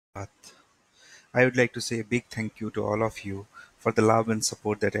Path. I would like to say a big thank you to all of you for the love and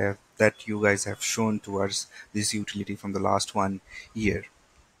support that you guys have shown towards this utility from the last 1 year.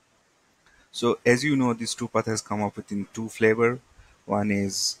 So as you know, this TruePath has come up with in two flavor. One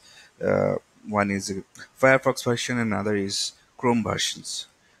is uh, one is a Firefox version, and another is Chrome versions.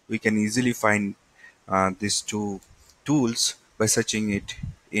 We can easily find these two tools by searching it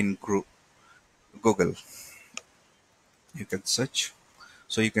in Google. You can search.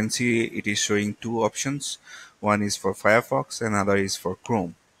 So you can see it is showing two options. One is for Firefox, and another is for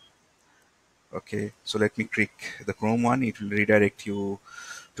Chrome. Okay, so let me click the Chrome one. It will redirect you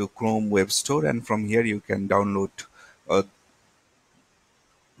to Chrome Web Store, and from here you can uh,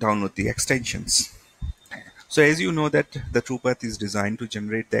 download the extensions. So as you know that the TruePath is designed to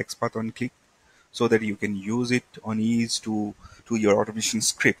generate the XPath on click, so that you can use it on ease to your automation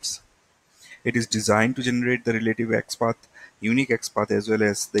scripts. It is designed to generate the relative XPath, unique XPath, as well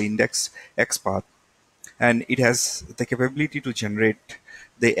as the index XPath, and it has the capability to generate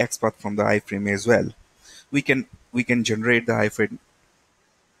the XPath from the iframe as well. We can generate the iframe.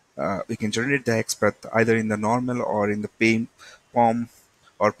 We can generate the XPath either in the normal or in the POM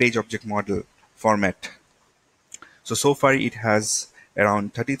or page object model format. So far it has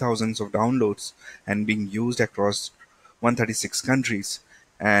around 30,000 of downloads and being used across 136 countries.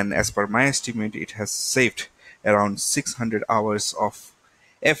 And as per my estimate, it has saved around 600 hours of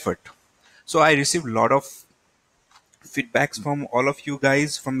effort. So I received a lot of feedbacks from all of you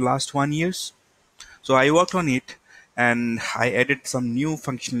guys from last 1 years. So I worked on it and I added some new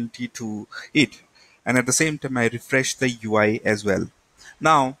functionality to it. And at the same time, I refreshed the UI as well.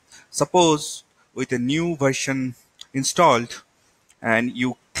 Now, suppose with a new version installed and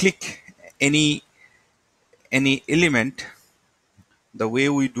you click any any element the way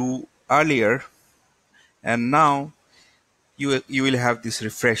we do earlier, and now you will have this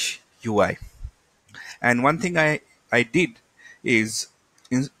refresh UI. And one thing I did is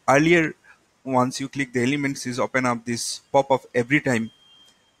earlier, once you click the elements, is open up this pop-up every time,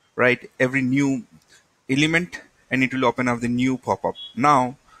 right? Every new element, and it will open up the new pop-up.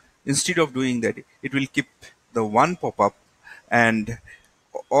 Now, instead of doing that, it will keep the one pop-up, and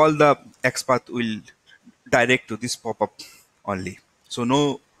all the XPath will direct to this pop-up only. So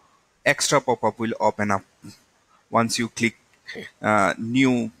no extra pop-up will open up once you click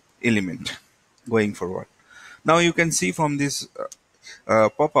new element going forward. Now you can see from this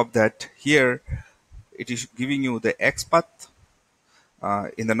pop-up that here it is giving you the XPath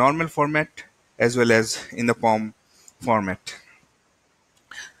in the normal format as well as in the POM format.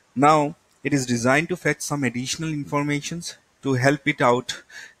 Now it is designed to fetch some additional informations to help it out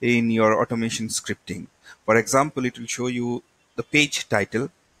in your automation scripting. For example, it will show you the page title.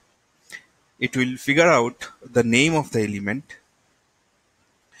 It will figure out the name of the element,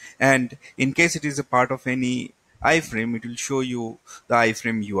 and in case it is a part of any iframe, it will show you the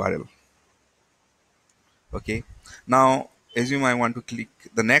iframe URL. Okay, now assume I want to click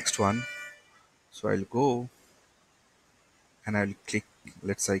the next one, so I'll go and I'll click,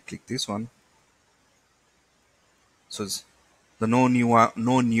 let's say I click this one. So the no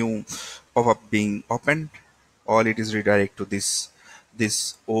new pop-up being opened, all it is redirect to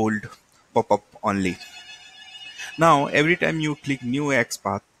this old pop-up only. Now every time you click new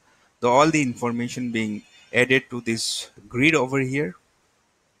XPath, all the information being added to this grid over here.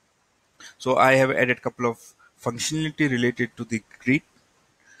 So I have added couple of functionality related to the grid.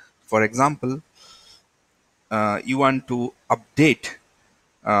 For example, you want to update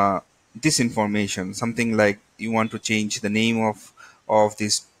uh, this information, something like you want to change the name of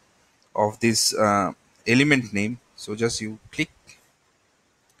this element name. So just you click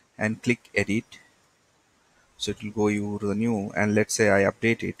and click edit. So it will go you to the new, and let's say I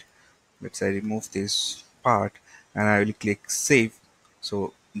update it. Let's say I remove this part and I will click save.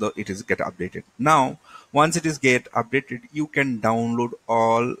 So it is get updated. Now once it is get updated, you can download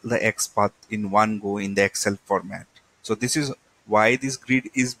all the XPath in one go in the Excel format. So this is why this grid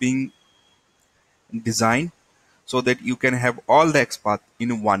is being designed, so that you can have all the XPath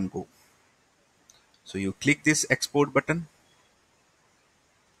in one go. So you click this export button,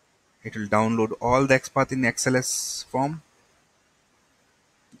 it will download all the XPath in XLS form.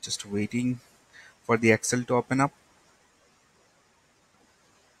 Just waiting for the Excel to open up.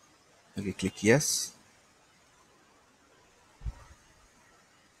 Okay, click yes.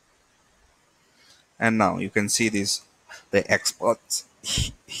 And now you can see this, the XPaths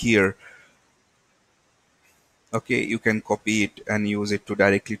here. Okay, you can copy it and use it to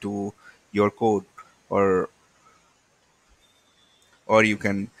directly to your code, or you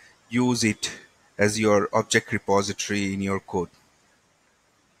can use it as your object repository in your code.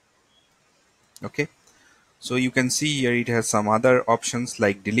 Okay, so you can see here it has some other options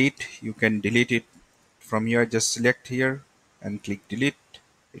like delete. You can delete it from here. Just select here and click delete.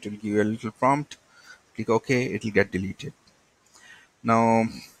 It will give you a little prompt. Click OK, it will get deleted. Now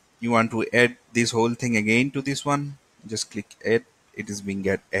you want to add this whole thing again to this one. Just click add. It is being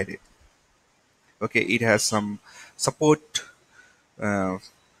get added. Okay, it has some support uh,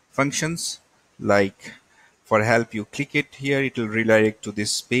 functions like for help. You click it here, it will redirect to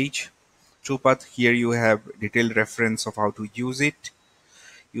this page. TruePath, here you have detailed reference of how to use it.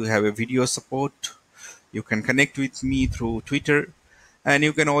 You have a video support. You can connect with me through Twitter, and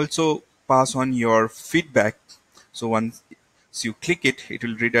you can also pass on your feedback. So once you click it, it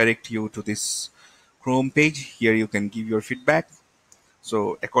will redirect you to this Chrome page. Here you can give your feedback.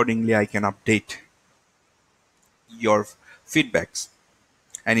 So accordingly, I can update your feedbacks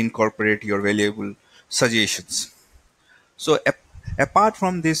and incorporate your valuable suggestions. So apart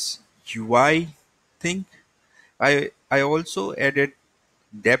from this UI thing, I also added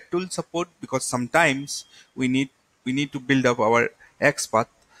DevTool support because sometimes we need we need to build up our XPath,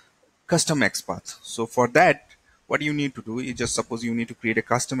 custom XPath. So for that, what you need to do is just suppose you need to create a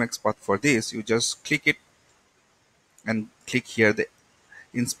custom XPath for this. You just click it and click here the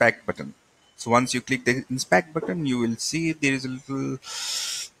inspect button. So once you click the inspect button, you will see there is a little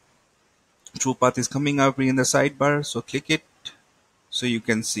TruePath is coming up in the sidebar. So click it. So you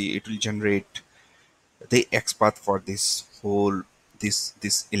can see it will generate the XPath for this whole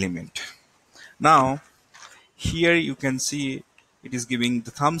this element. Now here you can see it is giving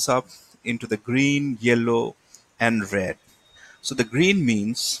the thumbs up into the green, yellow, and red. So the green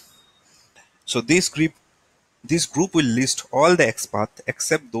means so this group will list all the XPath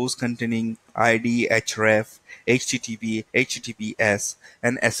except those containing ID, href, HTTP, HTTPS,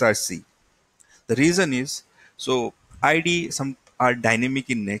 and SRC. The reason is so ID some are dynamic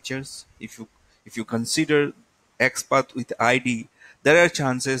in natures. If you consider XPath with ID, there are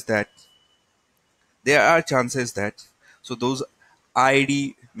chances that there are chances that so those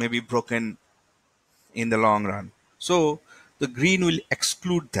ID may be broken in the long run. So the green will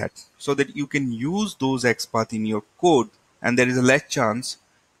exclude that so that you can use those XPath in your code and there is a less chance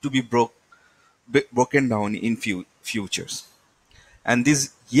to be broken down in futures. And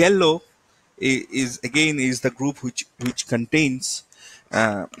this yellow is again is the group uh,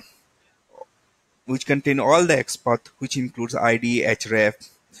 which contain all the XPath, which includes ID, href,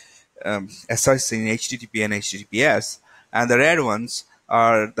 SRC, HTTP, and HTTPS, and the red ones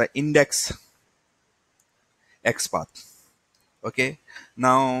are the index XPath. Okay,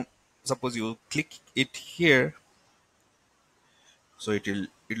 now suppose you click it here, so it will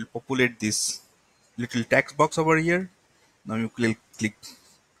populate this little text box over here. Now you click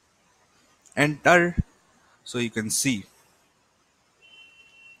enter, so you can see.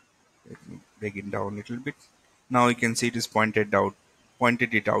 Let me break it down a little bit. Now you can see it is pointed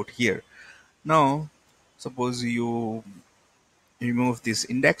it out here. Now suppose you remove this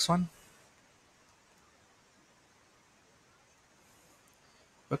index one.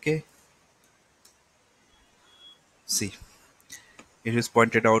 Okay, see, it is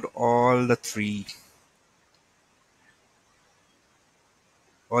pointed out all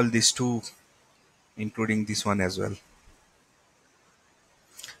these two, including this one as well.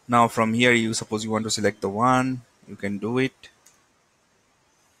 Now from here, you suppose you want to select the one, you can do it.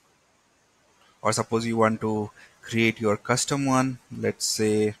 Or suppose you want to create your custom one. Let's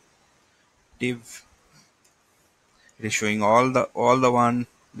say div. It is showing all the one.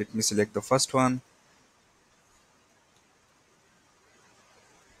 Let me select the first one.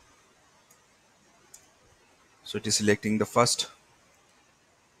 So it is selecting the first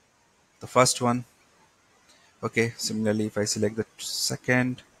one. Okay. Similarly, if I select the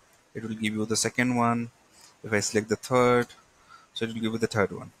second, it will give you the second one. If I select the third, so it will give you the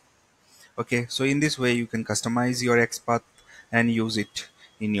third one. Okay. So in this way, you can customize your XPath and use it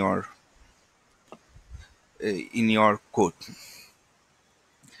in your code.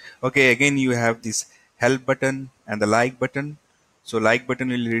 Okay, again you have this help button and the like button. So like button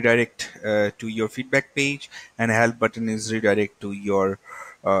will redirect to your feedback page, and help button is redirect to your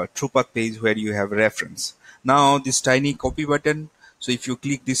TruePath page where you have reference. Now this tiny copy button, so if you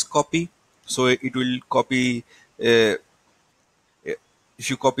click this copy, so it will copy. If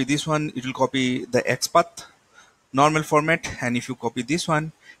you copy this one, it will copy the XPath normal format, and if you copy this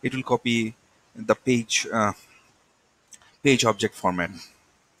one, it will copy the page object format.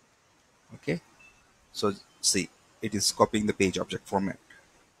 Okay. So see, it is copying the page object format.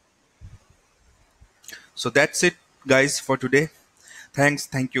 So that's it, guys, for today.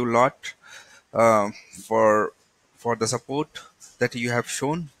 Thank you a lot uh, for for the support that you have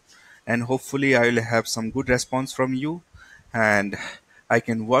shown, and hopefully I will have some good response from you, and I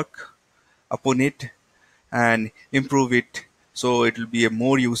can work upon it and improve it so it will be a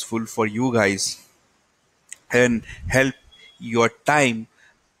more useful for you guys and help your time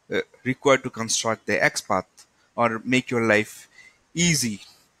required to construct the XPath or make your life easy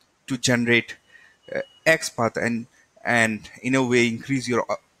to generate XPath and in a way increase your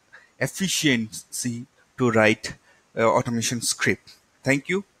efficiency to write automation script. Thank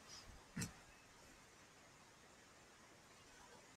you.